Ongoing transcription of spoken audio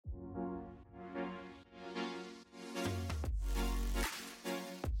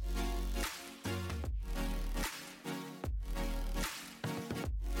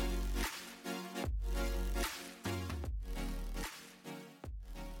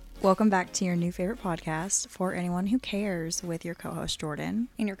Welcome back to your new favorite podcast, For Anyone Who Cares, with your co-host Jordan.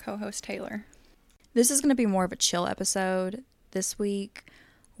 And your co-host Taylor. This is going to be more of a chill episode this week.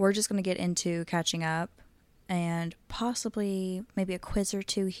 We're just going to get into catching up and possibly maybe a quiz or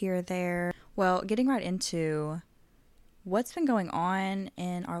two here or there. Well, getting right into what's been going on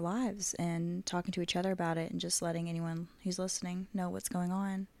in our lives and talking to each other about it and just letting anyone who's listening know what's going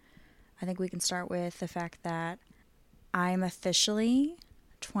on. I think we can start with the fact that I'm officially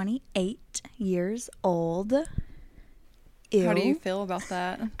 28 years old. Ew. How do you feel about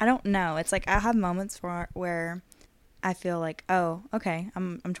that? I don't know. It's like I have moments where I feel like, oh, okay,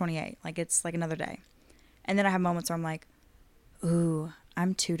 I'm 28. Like it's like another day. And then I have moments where I'm like, ooh,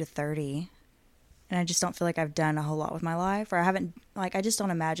 I'm 2 to 30. And I just don't feel like I've done a whole lot with my life. Or I haven't, like, I just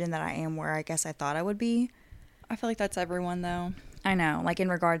don't imagine that I am where I guess I thought I would be. I feel like that's everyone, though. I know. Like in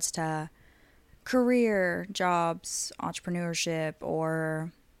regards to career, jobs, entrepreneurship,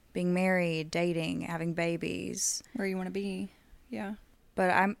 or being married, dating, having babies. Where you want to be. Yeah.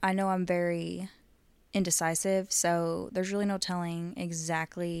 But I know I'm very indecisive, so there's really no telling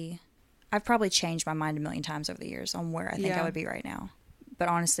exactly. I've probably changed my mind a million times over the years on where I think I would be right now. But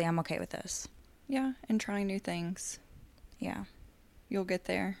honestly, I'm okay with this. Yeah, and trying new things. Yeah. You'll get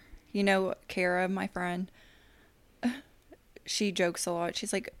there. You know, Kara, my friend, she jokes a lot.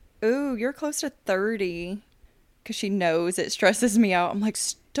 She's like, ooh, you're close to 30. Because she knows it stresses me out. I'm like,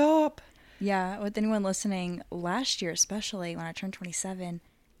 stop. Yeah, with anyone listening, last year especially, when I turned 27,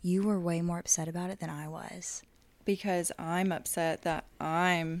 you were way more upset about it than I was. Because I'm upset that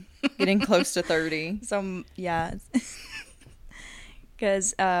I'm getting close to 30. So, yeah.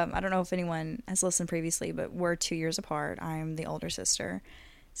 Because I don't know if anyone has listened previously, but we're 2 years apart. I'm the older sister.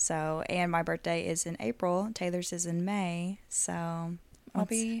 So, and my birthday is in April. Taylor's is in May. So,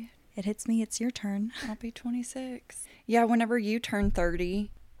 it hits me. It's your turn. I'll be 26. Yeah, whenever you turn 30,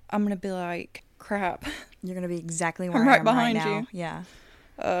 I'm going to be like, crap. You're going to be exactly where I'm I am behind right now. you.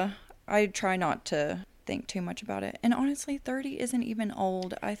 Yeah. I try not to think too much about it. And honestly, 30 isn't even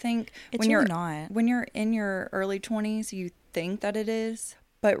old. I think it's really not. When you're in your early 20s, you think that it is.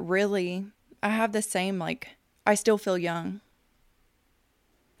 But really, I have the same, like, I still feel young.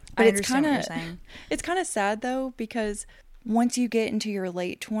 But it's kind of sad, though, because once you get into your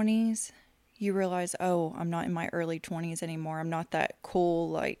late 20s, you realize, oh, I'm not in my early 20s anymore. I'm not that cool,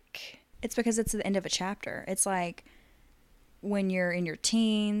 like... It's because it's the end of a chapter. It's like when you're in your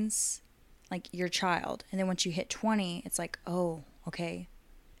teens, like you're a child. And then once you hit 20, it's like, oh, okay.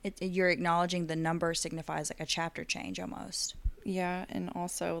 You're acknowledging the number signifies like a chapter change almost. Yeah, and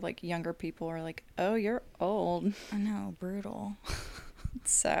also like younger people are like, oh, you're old. I know, brutal.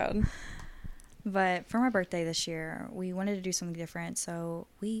 It's sad. But for my birthday this year, we wanted to do something different, so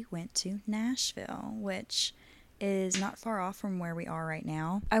we went to Nashville, which is not far off from where we are right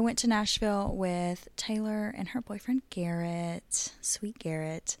now. I went to Nashville with Taylor and her boyfriend Garrett, sweet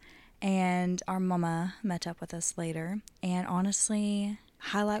Garrett, and our mama met up with us later. And honestly,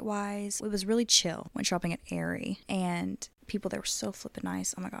 highlight-wise, it was really chill. Went shopping at Aerie, and people there were so flippin'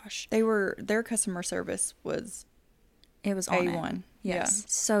 nice. Oh my gosh. Their customer service was... It was on A1. It. Yes.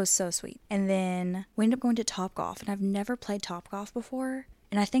 Yeah. So sweet. And then we ended up going to Topgolf, and I've never played Topgolf before.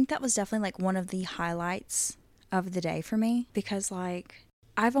 And I think that was definitely like one of the highlights of the day for me, because like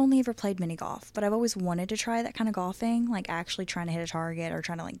I've only ever played mini golf, but I've always wanted to try that kind of golfing, like actually trying to hit a target or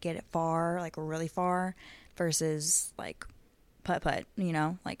trying to like get it far, like really far, versus like putt, you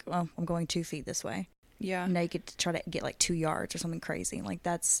know, like, oh, I'm going 2 feet this way. Yeah. Now you get to try to get like 2 yards or something crazy. Like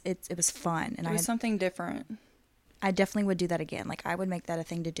it was fun. And it was something different. I definitely would do that again. Like, I would make that a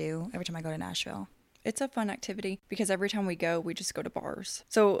thing to do every time I go to Nashville. It's a fun activity because every time we go, we just go to bars.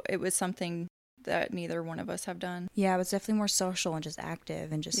 So it was something that neither one of us have done. Yeah, it was definitely more social and just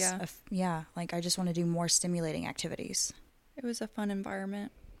active and just, like I just want to do more stimulating activities. It was a fun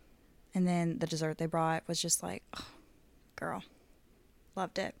environment. And then the dessert they brought was just like, oh, girl,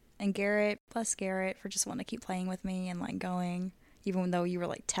 loved it. And Garrett, bless Garrett for just wanting to keep playing with me and like going. Even though you were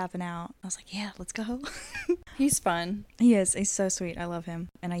like tapping out. I was like, yeah, let's go. He's fun. He is. He's so sweet. I love him.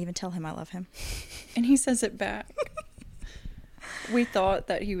 And I even tell him I love him. And he says it back. We thought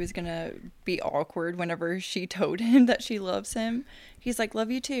that he was going to be awkward whenever she told him that she loves him. He's like, love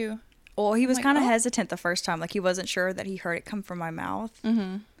you too. Well, he was kind of hesitant the first time. Like he wasn't sure that he heard it come from my mouth. Mm-hmm.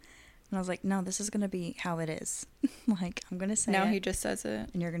 And I was like, no, this is going to be how it is. Like, I'm going to say it. Now he just says it.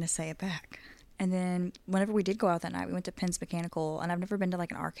 And you're going to say it back. And then whenever we did go out that night, we went to Penn's Mechanical, and I've never been to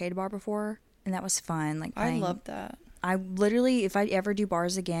like an arcade bar before, and that was fun. Like playing. I love that. I literally, if I ever do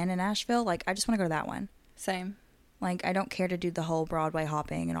bars again in Nashville, like I just want to go to that one. Same. Like, I don't care to do the whole Broadway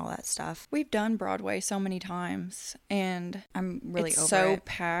hopping and all that stuff. We've done Broadway so many times, and I'm really it's over so it.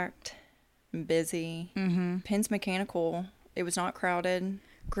 packed and busy. Mm-hmm. Penn's Mechanical, it was not crowded.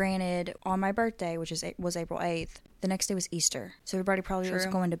 Granted, on my birthday, which was April 8th, the next day was Easter. So everybody probably was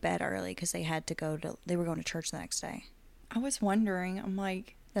going to bed early because they were going to church the next day. I was wondering, I'm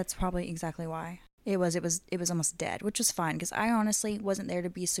like... That's probably exactly why. It was almost dead, which was fine because I honestly wasn't there to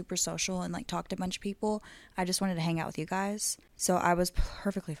be super social and like talk to a bunch of people. I just wanted to hang out with you guys. So I was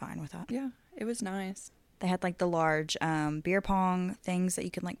perfectly fine with that. Yeah, it was nice. They had like the large beer pong things that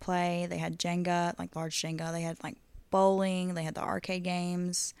you could like play. They had Jenga, like large Jenga. They had like bowling. They had the arcade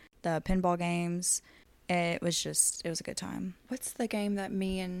games, the pinball games. It was a good time. What's the game that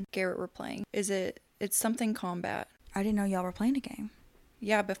me and Garrett were playing? It's something combat. I didn't know y'all were playing a game.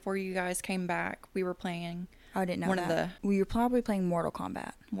 Yeah, before you guys came back, we were playing. I didn't know that. We were probably playing Mortal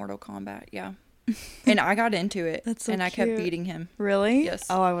Kombat. Mortal Kombat, yeah. And I got into it. That's so and cute. I kept beating him. Really? Yes.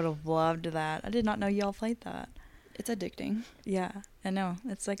 Oh, I would have loved that. I did not know y'all played that. It's addicting. Yeah, I know.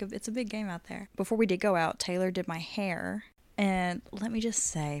 It's a big game out there. Before we did go out, Taylor did my hair. And let me just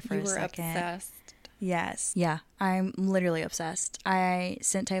say for a second. You were obsessed. Yes. Yeah, I'm literally obsessed. I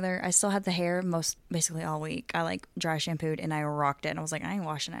sent Taylor, I still had the hair basically all week. I like dry shampooed and I rocked it. And I was like, I ain't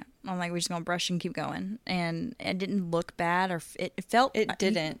washing it. I'm like, we're just going to brush and keep going. And it didn't look bad or it felt. It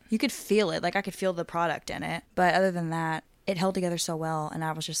didn't. You could feel it. Like I could feel the product in it. But other than that, it held together so well. And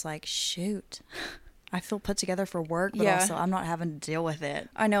I was just like, shoot. I feel put together for work, but also I'm not having to deal with it.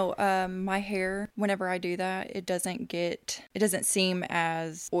 I know. My hair, whenever I do that, it doesn't seem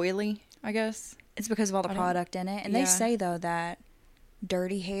as oily, I guess. It's because of all the product in it. And they say, though, that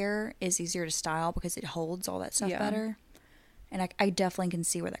dirty hair is easier to style because it holds all that stuff better. And I definitely can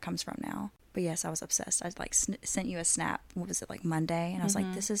see where that comes from now. But yes, I was obsessed. I like sent you a snap. What was it, like Monday? And I was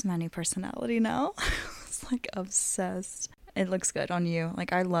like, this is my new personality now. I was like obsessed. It looks good on you.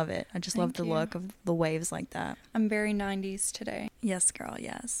 Like, I love it. I just love the look of the waves like that. I'm very 90s today. Yes, girl.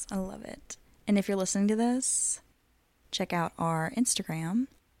 Yes. I love it. And if you're listening to this, check out our Instagram,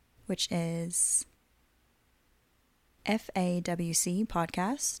 which is FAWC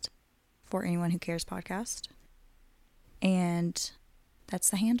Podcast, for anyone who cares podcast. And that's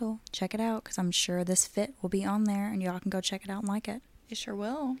the handle. Check it out because I'm sure this fit will be on there and y'all can go check it out and like it. It sure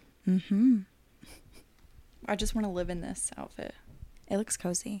will. Mm-hmm. I just want to live in this outfit. It looks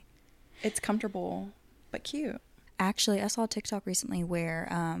cozy. It's comfortable, but cute. Actually, I saw a TikTok recently where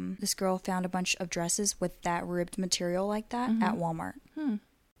this girl found a bunch of dresses with that ribbed material like that at Walmart.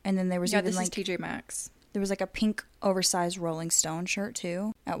 And then there was even this like is TJ Maxx. There was like a pink oversized Rolling Stone shirt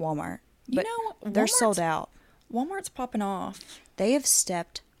too at Walmart. But they're Walmart's sold out. Walmart's popping off. They have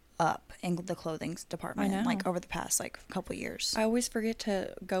stepped up in the clothing department, I know. like over the past like couple years. I always forget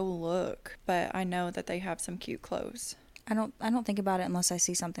to go look, but I know that they have some cute clothes. I don't think about it unless I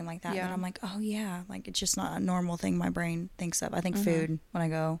see something like that. Yeah. And I'm like, oh yeah, like it's just not a normal thing my brain thinks of. I think food when I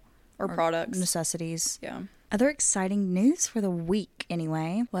go. Or products. Necessities. Yeah. Other exciting news for the week,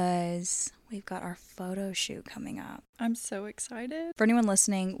 anyway, was we've got our photo shoot coming up. I'm so excited. For anyone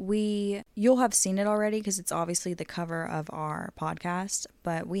listening, you'll have seen it already because it's obviously the cover of our podcast,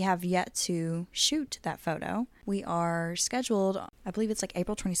 but we have yet to shoot that photo. We are scheduled, I believe it's like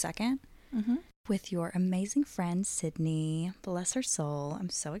April 22nd, with your amazing friend, Sydney. Bless her soul. I'm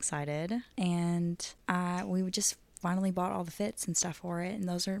so excited. And we just finally bought all the fits and stuff for it,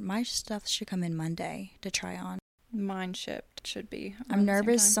 and my stuff should come in Monday to try on. Mine shipped should be. I'm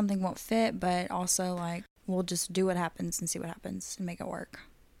nervous something won't fit, but also like we'll just do what happens and see what happens and make it work.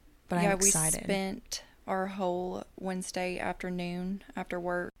 But I'm excited. We spent our whole Wednesday afternoon after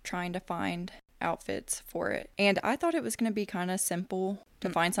work trying to find outfits for it, and I thought it was going to be kind of simple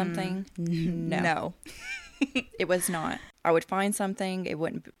to find something. No. It was not. I would find something,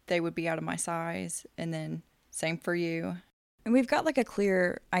 they would be out of my size, and then same for you. And we've got like a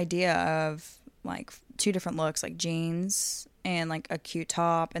clear idea of like two different looks, like jeans and like a cute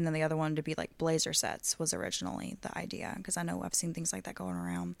top, and then the other one to be like blazer sets was originally the idea, because I know I've seen things like that going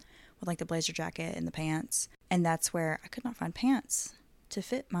around with like the blazer jacket and the pants, and that's where I could not find pants to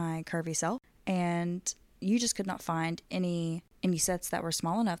fit my curvy self, and you just could not find any sets that were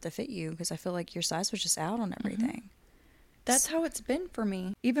small enough to fit you, because I feel like your size was just out on everything. That's how it's been for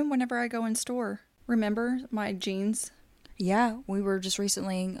me, even whenever I go in store. Remember my jeans? Yeah, we were just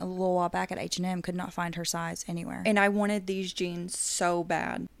recently a little while back at H&M, could not find her size anywhere. And I wanted these jeans so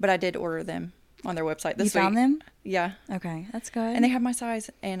bad, but I did order them on their website this week. You found them? Yeah. Okay, that's good. And they have my size,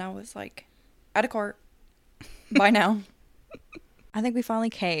 and I was like, add a cart. Buy now. I think we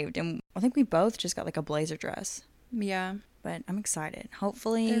finally caved, and I think we both just got like a blazer dress. Yeah. But I'm excited.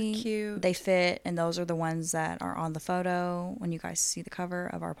 Hopefully they're cute. They fit, and those are the ones that are on the photo when you guys see the cover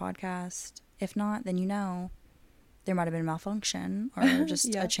of our podcast. If not, then there might have been a malfunction or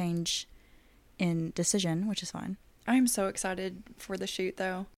just a change in decision, which is fine. I'm so excited for the shoot,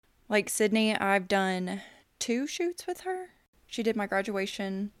 though. Like Sydney, I've done 2 shoots with her. She did my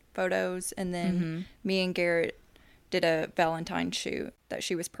graduation photos, and then me and Garrett did a Valentine's shoot that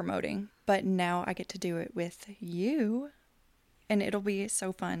she was promoting. But now I get to do it with you, and it'll be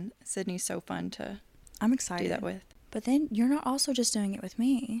so fun. Sydney's so fun to I'm excited do that with. But then you're not also just doing it with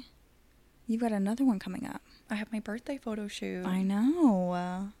me. You've got another one coming up. I have my birthday photo shoot. I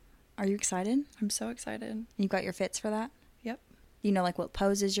know. Are you excited? I'm so excited. You got your fits for that? Yep. You know, like what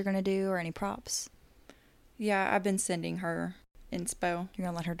poses you're going to do or any props? Yeah, I've been sending her inspo. You're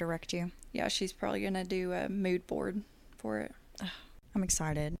going to let her direct you? Yeah, she's probably going to do a mood board for it. I'm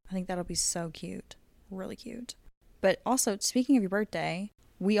excited. I think that'll be so cute. Really cute. But also, speaking of your birthday,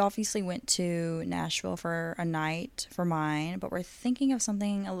 we obviously went to Nashville for a night for mine, but we're thinking of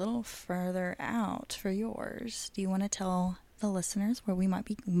something a little further out for yours. Do you want to tell the listeners where we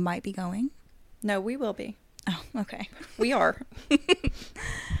might be going? No, we will be. Oh, okay. We are.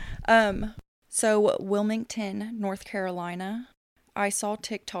 So Wilmington, North Carolina. I saw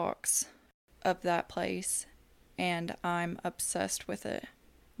TikToks of that place, and I'm obsessed with it.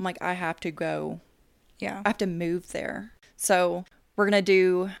 I'm like, I have to go. Yeah. I have to move there. So we're going to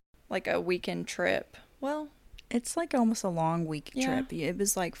do like a weekend trip. Well, it's like almost a long week trip. It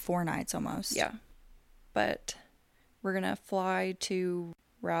was like 4 nights almost. Yeah. But we're going to fly to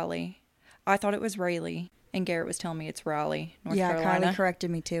Raleigh. I thought it was Raleigh, and Garrett was telling me it's Raleigh, North Carolina. Yeah, Kylie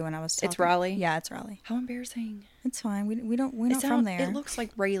corrected me too when I was talking. It's Raleigh? Yeah, it's Raleigh. How embarrassing. It's fine. We're not from there. It looks like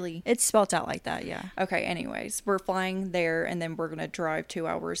Raleigh. It's spelt out like that, yeah. Okay, anyways, we're flying there, and then we're going to drive 2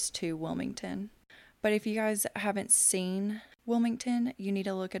 hours to Wilmington. But if you guys haven't seen Wilmington, you need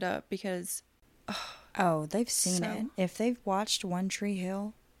to look it up because... Oh, they've seen it. If they've watched One Tree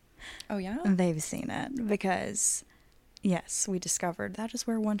Hill... Oh, yeah? They've seen it because... Yes, we discovered that is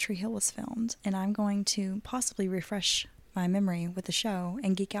where One Tree Hill was filmed, and I'm going to possibly refresh my memory with the show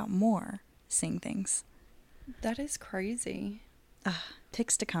and geek out more seeing things. That is crazy.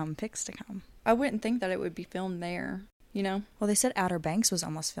 Pics to come. I wouldn't think that it would be filmed there, you know? Well, they said Outer Banks was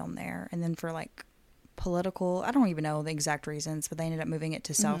almost filmed there, and then for like political, I don't even know the exact reasons, but they ended up moving it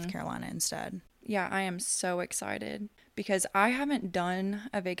to South Carolina instead. Yeah, I am so excited because I haven't done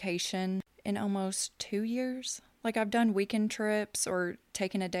a vacation in almost 2 years. Like, I've done weekend trips or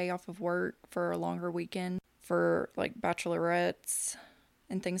taken a day off of work for a longer weekend for, like, bachelorettes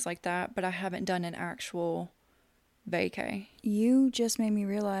and things like that. But I haven't done an actual vacay. You just made me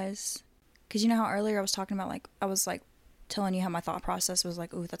realize, because you know how earlier I was talking about, like, I was, like, telling you how my thought process was,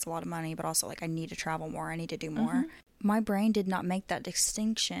 like, ooh, that's a lot of money, but also, like, I need to travel more. I need to do more. My brain did not make that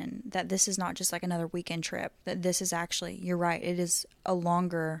distinction that this is not just, like, another weekend trip. That this is actually, you're right, it is a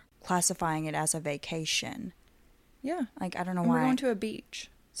longer, classifying it as a vacation. Yeah. Like, I don't know why. We're going to a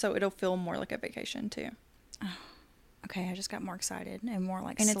beach, so it'll feel more like a vacation, too. Oh, okay, I just got more excited and more,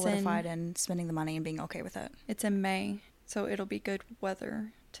 like, solidified in spending the money and being okay with it. It's in May, so it'll be good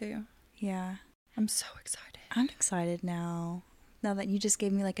weather, too. Yeah. I'm so excited. I'm excited now that you just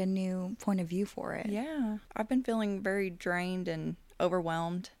gave me, like, a new point of view for it. Yeah. I've been feeling very drained and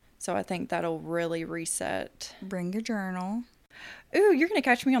overwhelmed, so I think that'll really reset. Bring your journal. Ooh, you're going to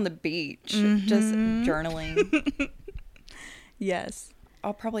catch me on the beach, just journaling. Yes.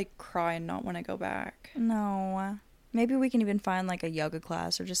 I'll probably cry and not want to go back. No. Maybe we can even find, like, a yoga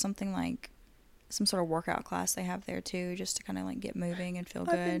class or just something like some sort of workout class they have there, too, just to kind of, like, get moving and feel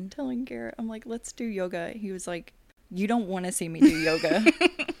good. I've been telling Garrett, I'm like, let's do yoga. He was like, you don't want to see me do yoga.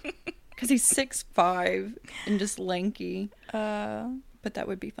 Because he's 6'5" and just lanky. But that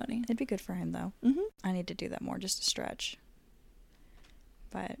would be funny. It'd be good for him, though. I need to do that more just to stretch.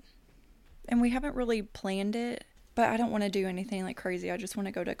 And we haven't really planned it, but I don't want to do anything like crazy. I just want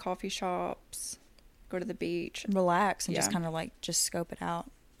to go to coffee shops, go to the beach, relax, and just kind of like just scope it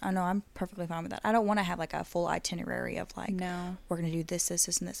out. I know, I'm perfectly fine with that. I don't want to have like a full itinerary of like, no, we're gonna do this,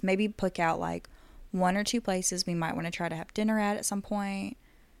 and this. Maybe pick out like 1 or 2 places we might want to try to have dinner at some point.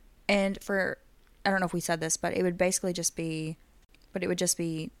 And I don't know if we said this, but it would basically just be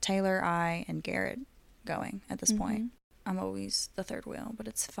Taylor, I, and Garrett going at this point. I'm always the third wheel, but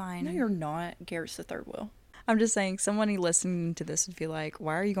it's fine. No, you're not. Garrett's the third wheel. I'm just saying, somebody listening to this would be like,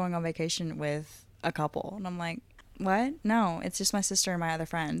 why are you going on vacation with a couple? And I'm like, what? No, it's just my sister and my other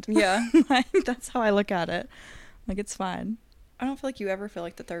friend. Yeah. Like, that's how I look at it. Like, it's fine. I don't feel like you ever feel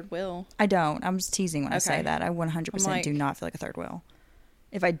like the third wheel. I don't. I'm just teasing when I say that. I 100% do not feel like a third wheel.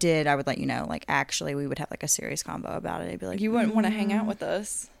 If I did, I would let you know. Like, actually, we would have like a serious convo about it. It'd be like, you wouldn't want to hang out with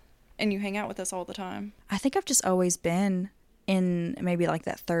us, and you hang out with us all the time. I think I've just always been in maybe like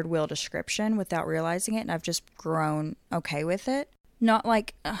that third wheel description without realizing it, and I've just grown okay with it. Not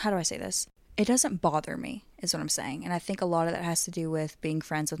like, how do I say this? It doesn't bother me, is what I'm saying. And I think a lot of that has to do with being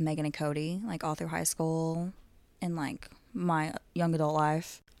friends with Megan and Cody, like all through high school and like my young adult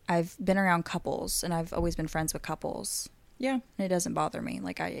life. I've been around couples, and I've always been friends with couples. Yeah. And it doesn't bother me.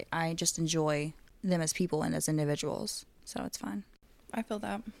 Like, I just enjoy them as people and as individuals. So it's fine. I feel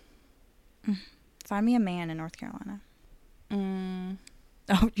that. Find me a man in North Carolina.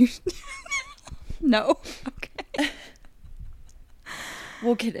 Oh, you... No? Okay.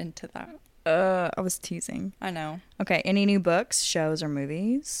 We'll get into that. I was teasing. I know. Okay, any new books, shows, or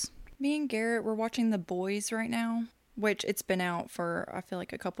movies? Me and Garrett, we're watching The Boys right now, which it's been out for, I feel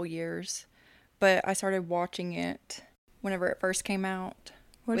like, a couple years. But I started watching it whenever it first came out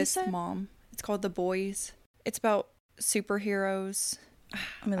with Mom. It's called The Boys. It's about superheroes.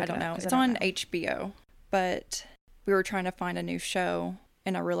 I don't know. It's on HBO. But we were trying to find a new show,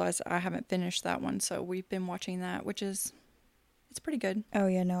 and I realized I haven't finished that one. So we've been watching that, which is... It's pretty good. Oh,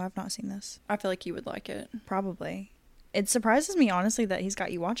 yeah, no, I've not seen this. I feel like you would like it. Probably. It surprises me, honestly, that he's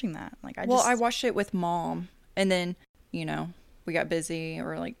got you watching that. Like, I watched it with Mom, and then, you know, we got busy,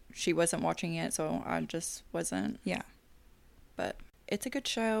 or, like, she wasn't watching it, so I just wasn't. Yeah. But it's a good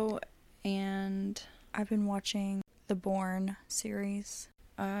show, and... I've been watching the Bourne series.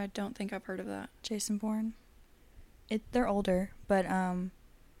 I don't think I've heard of that. Jason Bourne. They're older, but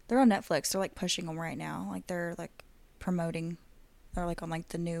they're on Netflix. They're, like, pushing them right now. Like, they're, like, promoting... They're like on like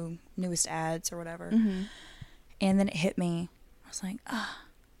the newest ads or whatever. Mm-hmm. And then it hit me. I was like,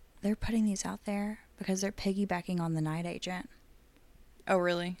 they're putting these out there because they're piggybacking on The Night Agent. Oh,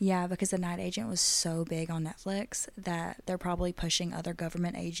 really? Yeah, because The Night Agent was so big on Netflix that they're probably pushing other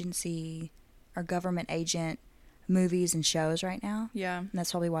government agency or government agent movies and shows right now. Yeah. And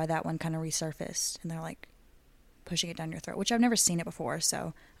that's probably why that one kind of resurfaced. And they're like pushing it down your throat, which I've never seen it before.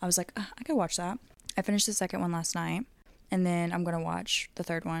 So I was like, I could watch that. I finished the second one last night. And then I'm going to watch the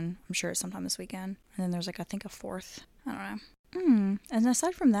third one. I'm sure it's sometime this weekend. And then there's like, I think a fourth. I don't know. And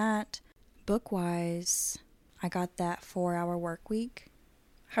aside from that, book-wise, I got that 4-hour work week.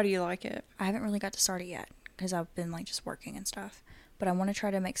 How do you like it? I haven't really got to start it yet because I've been like just working and stuff. But I want to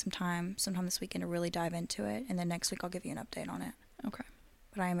try to make sometime this weekend to really dive into it. And then next week I'll give you an update on it. Okay.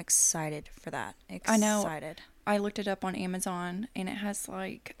 But I am excited for that. I know. I looked it up on Amazon, and it has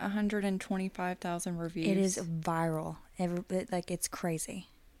like 125,000 reviews. It is viral. It's crazy.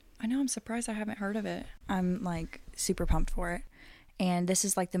 I know. I'm surprised I haven't heard of it. I'm like super pumped for it. And this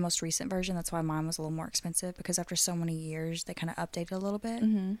is like the most recent version. That's why mine was a little more expensive, because after so many years, they kind of updated a little bit.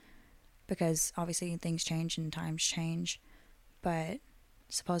 Mm-hmm. Because obviously things change and times change. But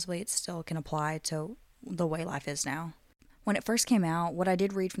supposedly it still can apply to the way life is now. When it first came out, what I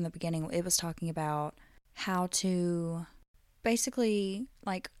did read from the beginning, it was talking about how to basically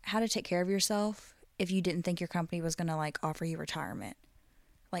like how to take care of yourself if you didn't think your company was going to like offer you retirement.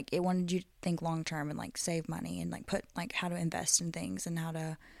 Like it wanted you to think long term and like save money and like put like how to invest in things and how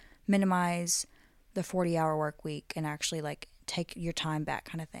to minimize the 40-hour work week and actually like take your time back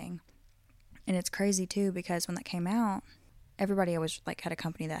kind of thing. And it's crazy too, because when that came out, everybody always like had a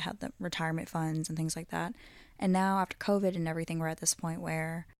company that had the retirement funds and things like that. And now after COVID and everything, we're at this point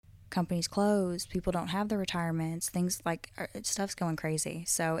where companies close, people don't have the retirements, things like stuff's going crazy.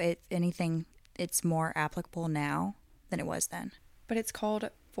 So if anything, it's more applicable now than it was then. But it's called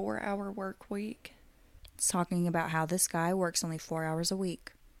 4-hour work week. It's talking about how this guy works only 4 hours a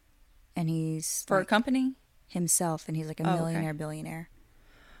week, and he's for like, a company himself, and he's like a millionaire, billionaire.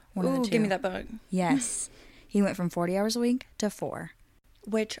 One of the two. Give me that book. Yes. He went from 40 hours a week to 4.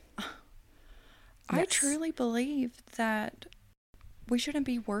 Which I truly believe that we shouldn't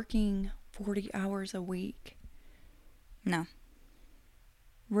be working 40 hours a week. No.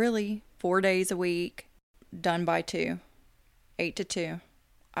 Really, 4 days a week, done by 2. 8 to 2.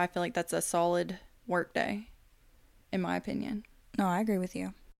 I feel like that's a solid work day, in my opinion. No, I agree with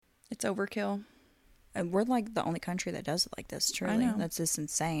you. It's overkill. And we're like the only country that does it like this, truly. I know. That's just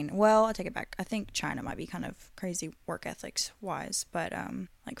insane. Well, I take it back. I think China might be kind of crazy work ethics wise, but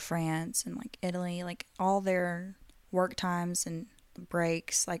like France and like Italy, like all their work times and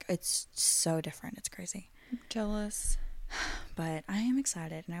breaks, like it's so different. It's crazy. I'm jealous. But I am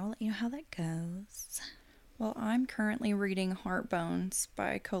excited, and I will let you know how that goes. Well, I'm currently reading Heartbones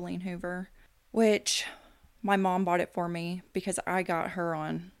by Colleen Hoover, which my mom bought it for me because I got her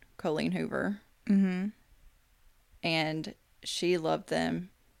on Colleen Hoover. Mm-hmm. And she loved them,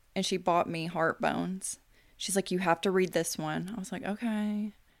 and she bought me Heartbones. she's like, you have to read this one. I was like,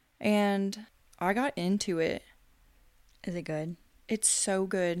 okay. And I got into it. Is it good? It's so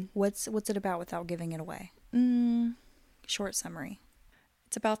good. What's it about without giving it away? Short summary.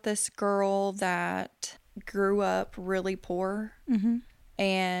 It's about this girl that grew up really poor,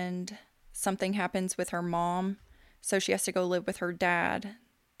 and something happens with her mom, so she has to go live with her dad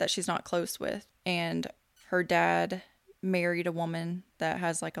that she's not close with. And her dad married a woman that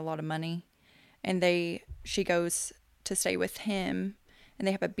has like a lot of money, and she goes to stay with him, and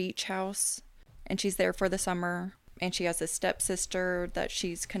they have a beach house, and she's there for the summer, and she has a stepsister that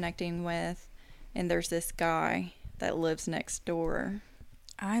she's connecting with, and there's this guy that lives next door.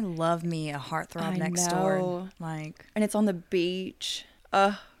 I love me a heartthrob next door. Like, and it's on the beach.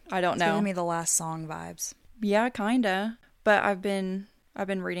 I don't know. It's giving me the Last Song vibes. Yeah, kinda. But I've been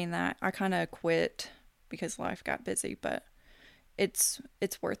reading that. I kind of quit because life got busy, but it's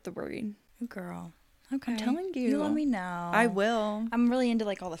worth the read. Girl. Okay. I'm telling you. You let me know. I will. I'm really into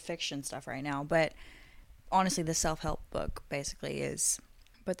like all the fiction stuff right now, but honestly, the self-help book basically is.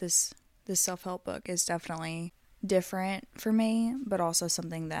 But this self-help book is definitely different for me, but also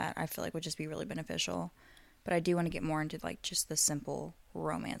something that I feel like would just be really beneficial. But I do want to get more into like just the simple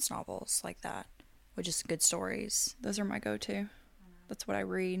romance novels like that, with just good stories. Those are my go-to. That's what I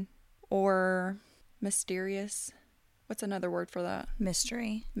read. Or mysterious. What's another word for that?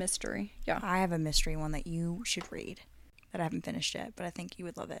 Mystery. Yeah. I have a mystery one that you should read that I haven't finished yet, but I think you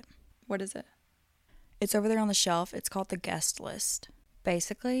would love it. What is it? It's over there on the shelf. It's called The Guest List.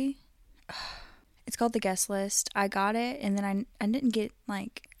 Basically, it's called The Guest List. I got it, and then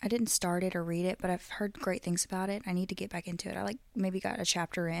I didn't start it or read it, but I've heard great things about it. I need to get back into it. I maybe got a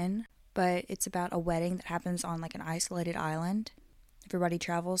chapter in, but it's about a wedding that happens on like an isolated island. Everybody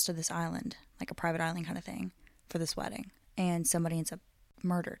travels to this island, like a private island kind of thing, for this wedding, and somebody ends up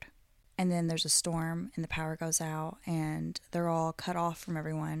murdered. And then there's a storm, and the power goes out, and they're all cut off from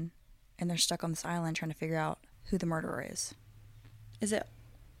everyone, and they're stuck on this island trying to figure out who the murderer is. Is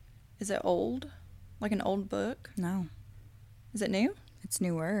it old? Like an old book? No. Is it new? It's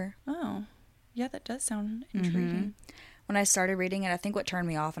newer. Oh. Yeah, that does sound intriguing. When I started reading it, I think what turned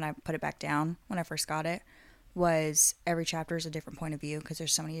me off and I put it back down when I first got it was every chapter is a different point of view because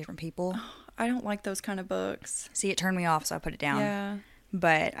there's so many different people. Oh, I don't like those kind of books. See, it turned me off, so I put it down. Yeah.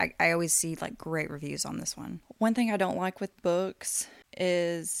 But I always see like great reviews on this one. One thing I don't like with books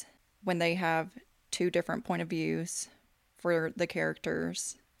is when they have two different point of views for the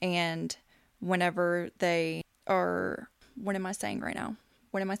characters, and whenever they are, what am I saying right now?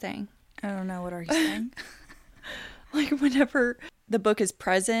 What am I saying? I don't know. What are you saying? Like whenever the book is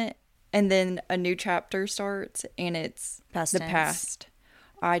present and then a new chapter starts and it's past the tense. past.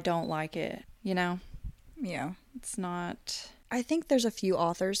 I don't like it, you know? Yeah. It's not... I think there's a few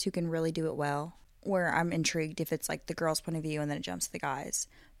authors who can really do it well, where I'm intrigued if it's like the girl's point of view and then it jumps to the guys.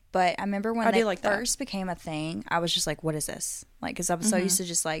 But I remember when they first became a thing, I was just like, what is this? Like, because I was so used to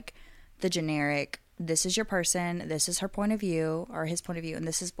just like the generic, this is your person, this is her point of view or his point of view, and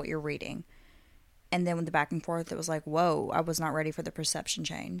this is what you're reading. And then with the back and forth, it was like, whoa, I was not ready for the perception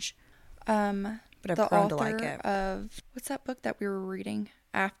change. But I've grown to like it. Of, what's that book that we were reading?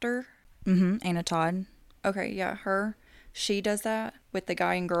 After? Anna Todd. Okay, yeah, her. She does that with the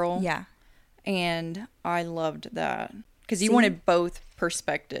guy and girl. Yeah. And I loved that. Because you wanted both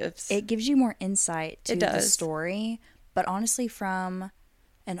perspectives. It gives you more insight to the story. But honestly, from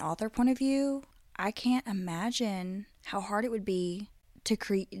an author point of view, I can't imagine how hard it would be to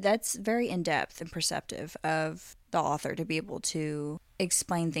create. That's very in-depth and perceptive of the author to be able to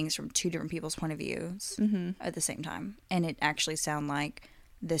explain things from two different people's point of views at the same time. And it actually sound like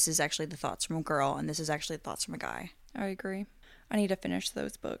this is actually the thoughts from a girl and this is actually the thoughts from a guy. I agree. I need to finish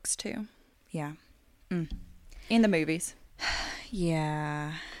those books too. Yeah. And the movies.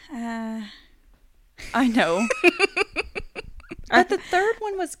 Yeah. I know. But the third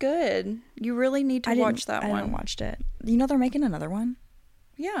one was good. You really need to watch that one. I haven't watched it. You know they're making another one?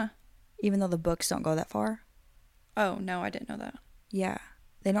 Yeah. Even though the books don't go that far? Oh, no, I didn't know that. Yeah.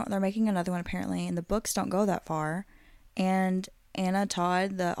 They're making another one apparently, and the books don't go that far. And Anna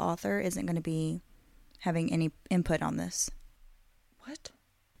Todd, the author, isn't going to be having any input on this. What?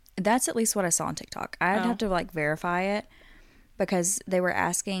 That's at least what I saw on TikTok. I'd have to like verify it because they were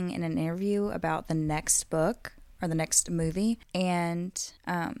asking in an interview about the next book or the next movie, and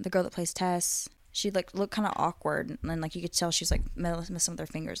the girl that plays Tess, she like looked kind of awkward, and like you could tell she's like messing with her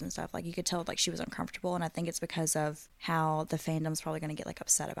fingers and stuff. Like you could tell like she was uncomfortable, and I think it's because of how the fandom's probably going to get like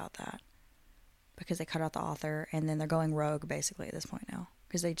upset about that because they cut out the author, and then they're going rogue basically at this point now.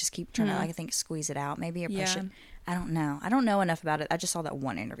 because they just keep trying to, like, I think, squeeze it out maybe or push it. I don't know. I don't know enough about it. I just saw that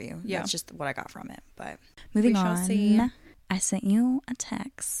one interview. Yeah. That's just what I got from it. But moving on. See. I sent you a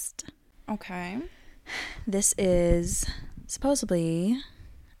text. Okay. This is supposedly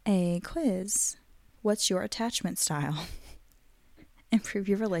a quiz. What's your attachment style? Improve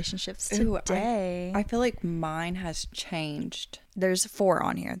your relationships today. I feel like mine has changed. There's 4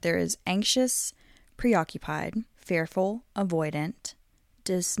 on here. There is anxious, preoccupied, fearful, avoidant,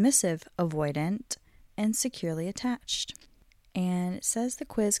 dismissive, avoidant, and securely attached. And it says the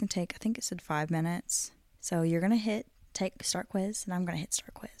quiz can take, I think it said 5 minutes. So you're going to hit start quiz, and I'm going to hit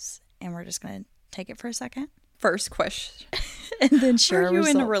start quiz. And we're just going to take it for a second. First question. And then share results.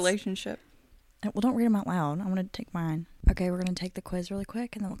 Are you in a relationship? Well, don't read them out loud. I want to take mine. Okay, we're going to take the quiz really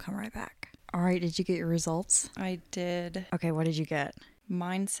quick, and then we'll come right back. All right, did you get your results? I did. Okay, what did you get?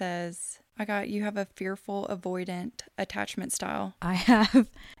 Mine says, you have a fearful, avoidant attachment style. It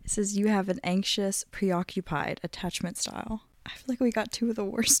says you have an anxious, preoccupied attachment style. I feel like we got 2 of the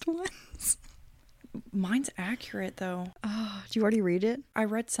worst ones. Mine's accurate, though. Oh, did you already read it? I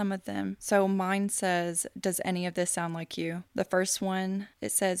read some of them. So mine says, does any of this sound like you? The first one,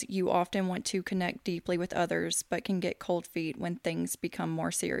 it says, you often want to connect deeply with others, but can get cold feet when things become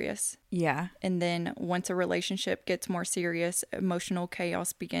more serious. Yeah. And then once a relationship gets more serious, emotional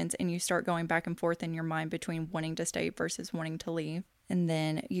chaos begins, and you start going back and forth in your mind between wanting to stay versus wanting to leave. And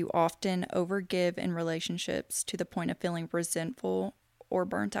then you often overgive in relationships to the point of feeling resentful or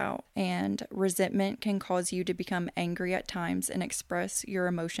burnt out. And resentment can cause you to become angry at times and express your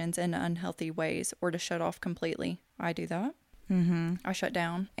emotions in unhealthy ways or to shut off completely. I do that. Mm-hmm. I shut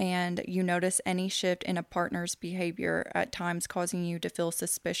down. And you notice any shift in a partner's behavior at times causing you to feel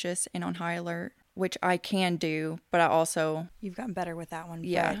suspicious and on high alert, which I can do, but I also... You've gotten better with that one.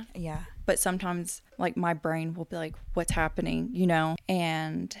 Yeah. Yeah. But sometimes, like, my brain will be like, what's happening, you know?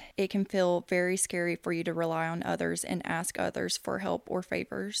 And it can feel very scary for you to rely on others and ask others for help or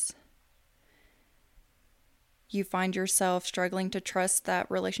favors. You find yourself struggling to trust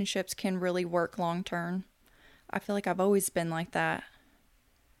that relationships can really work long term. I feel like I've always been like that.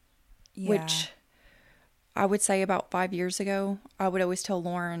 Yeah. Which I would say about 5 years ago, I would always tell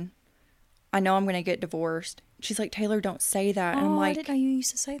Lauren, I know I'm going to get divorced. She's like, Taylor, don't say that. And I'm like, I didn't know you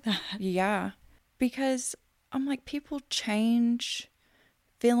used to say that. Yeah. Because I'm like, people change,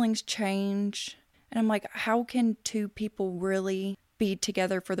 feelings change. And I'm like, how can 2 people really be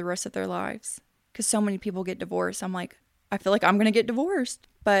together for the rest of their lives? Because so many people get divorced. I'm like, I feel like I'm going to get divorced.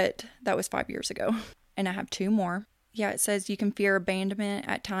 But that was 5 years ago. And I have 2 more. Yeah, it says you can fear abandonment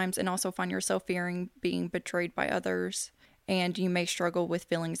at times and also find yourself fearing being betrayed by others. And you may struggle with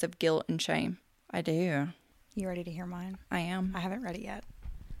feelings of guilt and shame. I do. You ready to hear mine? I am. I haven't read it yet.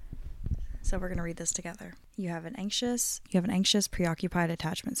 So we're going to read this together. You have an anxious, preoccupied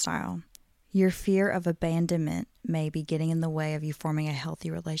attachment style. Your fear of abandonment may be getting in the way of you forming a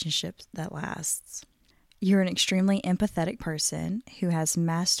healthy relationship that lasts. You're an extremely empathetic person who has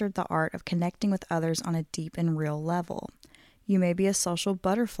mastered the art of connecting with others on a deep and real level. You may be a social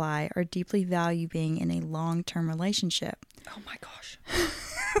butterfly or deeply value being in a long-term relationship. Oh my gosh.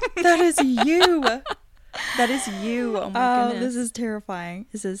 That is you. That is you. Oh my goodness. This is terrifying.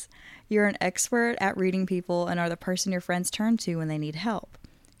 This is, you're an expert at reading people and are the person your friends turn to when they need help.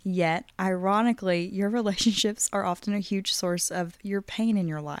 Yet, ironically, your relationships are often a huge source of your pain in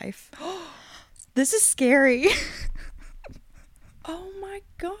your life. This is scary. Oh my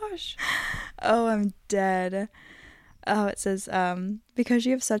gosh. Oh, I'm dead. Oh, it says, because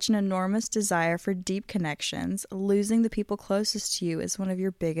you have such an enormous desire for deep connections, losing the people closest to you is one of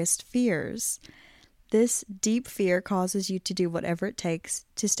your biggest fears. This deep fear causes you to do whatever it takes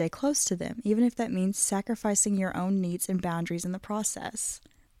to stay close to them, even if that means sacrificing your own needs and boundaries in the process.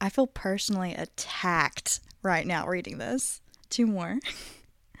 I feel personally attacked right now reading this. 2 more.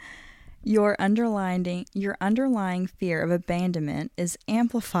 Your underlying fear of abandonment is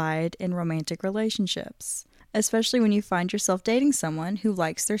amplified in romantic relationships, especially when you find yourself dating someone who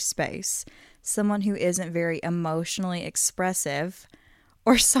likes their space, someone who isn't very emotionally expressive,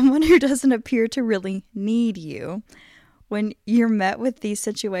 or someone who doesn't appear to really need you. When you're met with these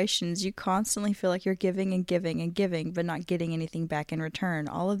situations, you constantly feel like you're giving and giving and giving, but not getting anything back in return.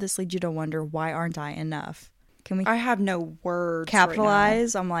 All of this leads you to wonder, why aren't I enough? Can we? I have no words.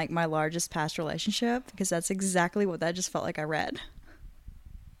 Capitalize on like my largest past relationship, because that's exactly what that just felt like I read.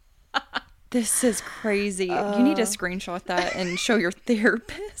 This is crazy. You need to screenshot that and show your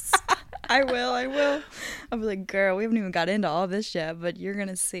therapist. I will. I'll be like, girl, we haven't even got into all this yet, but you're going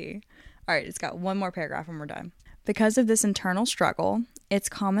to see. All right, it's got 1 more paragraph and we're done. Because of this internal struggle, It's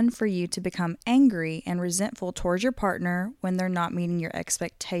common for you to become angry and resentful towards your partner when they're not meeting your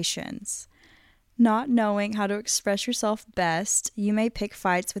expectations. Not knowing how to express yourself best, you may pick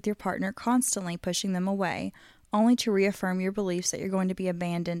fights with your partner, constantly pushing them away, only to reaffirm your beliefs that you're going to be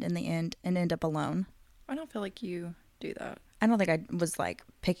abandoned in the end and end up alone. I don't feel like you do that. I don't think I was like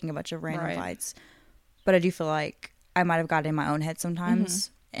picking a bunch of random fights, but I do feel like I might have got in my own head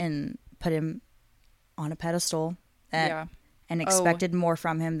sometimes and put him on a pedestal and expected more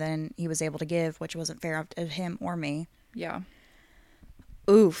from him than he was able to give, which wasn't fair of him or me. Yeah.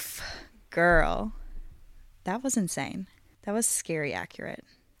 Oof, girl. That was insane. That was scary accurate.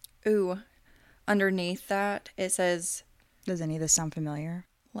 Ooh, underneath that, it says... Does any of this sound familiar?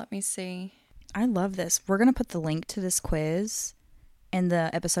 Let me see. I love this. We're going to put the link to this quiz in the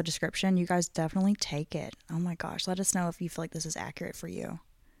episode description. You guys definitely take it. Oh my gosh. Let us know if you feel like this is accurate for you.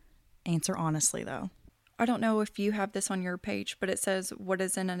 Answer honestly, though. I don't know if you have this on your page, but it says, what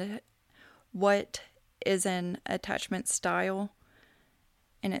is an attachment style?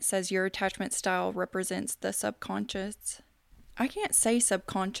 And it says your attachment style represents the subconscious. I can't say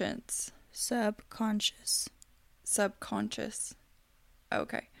subconscious. Subconscious.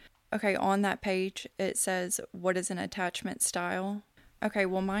 Okay. Okay, on that page, it says, what is an attachment style? Okay,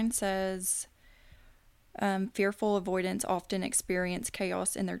 well, mine says, fearful avoidants often experience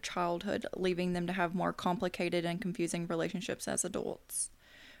chaos in their childhood, leaving them to have more complicated and confusing relationships as adults.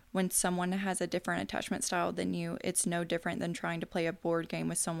 When someone has a different attachment style than you, it's no different than trying to play a board game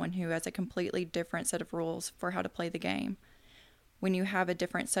with someone who has a completely different set of rules for how to play the game. When you have a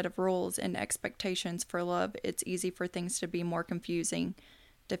different set of rules and expectations for love, it's easy for things to be more confusing,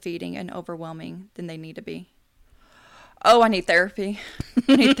 defeating, and overwhelming than they need to be. Oh, I need therapy.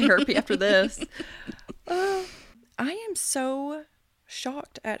 I need therapy after this. I am so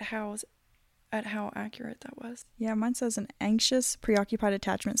shocked at how accurate that was. Yeah, mine says an anxious, preoccupied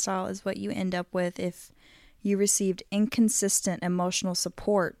attachment style is what you end up with if you received inconsistent emotional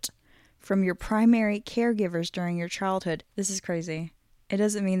support from your primary caregivers during your childhood. This is crazy. It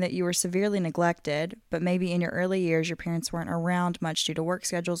doesn't mean that you were severely neglected, but maybe in your early years your parents weren't around much due to work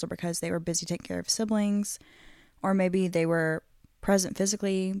schedules or because they were busy taking care of siblings, or maybe they were present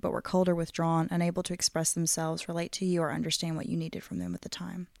physically but were cold or withdrawn, unable to express themselves, relate to you, or understand what you needed from them at the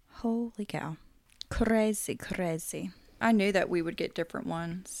time. Holy cow. Crazy, crazy. I knew that we would get different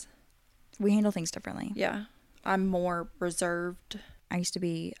ones. We handle things differently. Yeah. I'm more reserved. I used to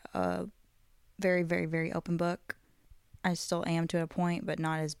be a very, very, very open book. I still am to a point, but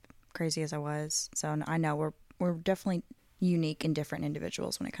not as crazy as I was. So I know we're definitely unique and different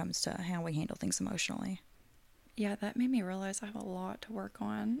individuals when it comes to how we handle things emotionally. Yeah, that made me realize I have a lot to work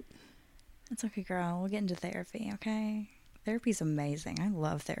on. It's okay, girl. We'll get into therapy, okay? Therapy's amazing. I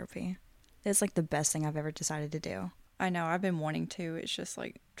love therapy. It's like the best thing I've ever decided to do. I know. I've been wanting to. It's just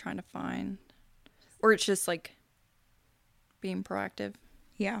like trying to find, or it's just like being proactive.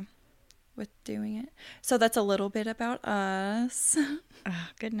 Yeah. With doing it. So that's a little bit about us. Oh,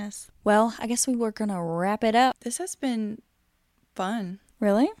 goodness. Well, I guess we were going to wrap it up. This has been fun.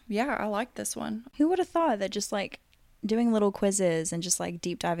 Really? Yeah, I like this one. Who would have thought that just like doing little quizzes and just like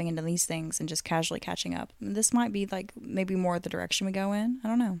deep diving into these things and just casually catching up, this might be like maybe more the direction we go in. I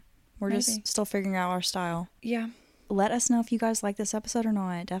don't know. We're maybe just still figuring out our style. Yeah. Let us know if you guys like this episode or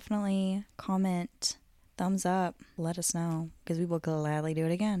not. Definitely comment, thumbs up. Let us know because we will gladly do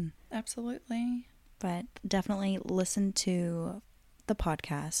it again. Absolutely. But definitely listen to the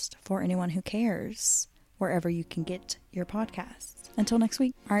podcast for anyone who cares, wherever you can get your podcasts. Until next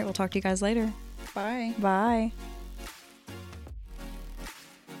week. All right, we'll talk to you guys later. Bye. Bye.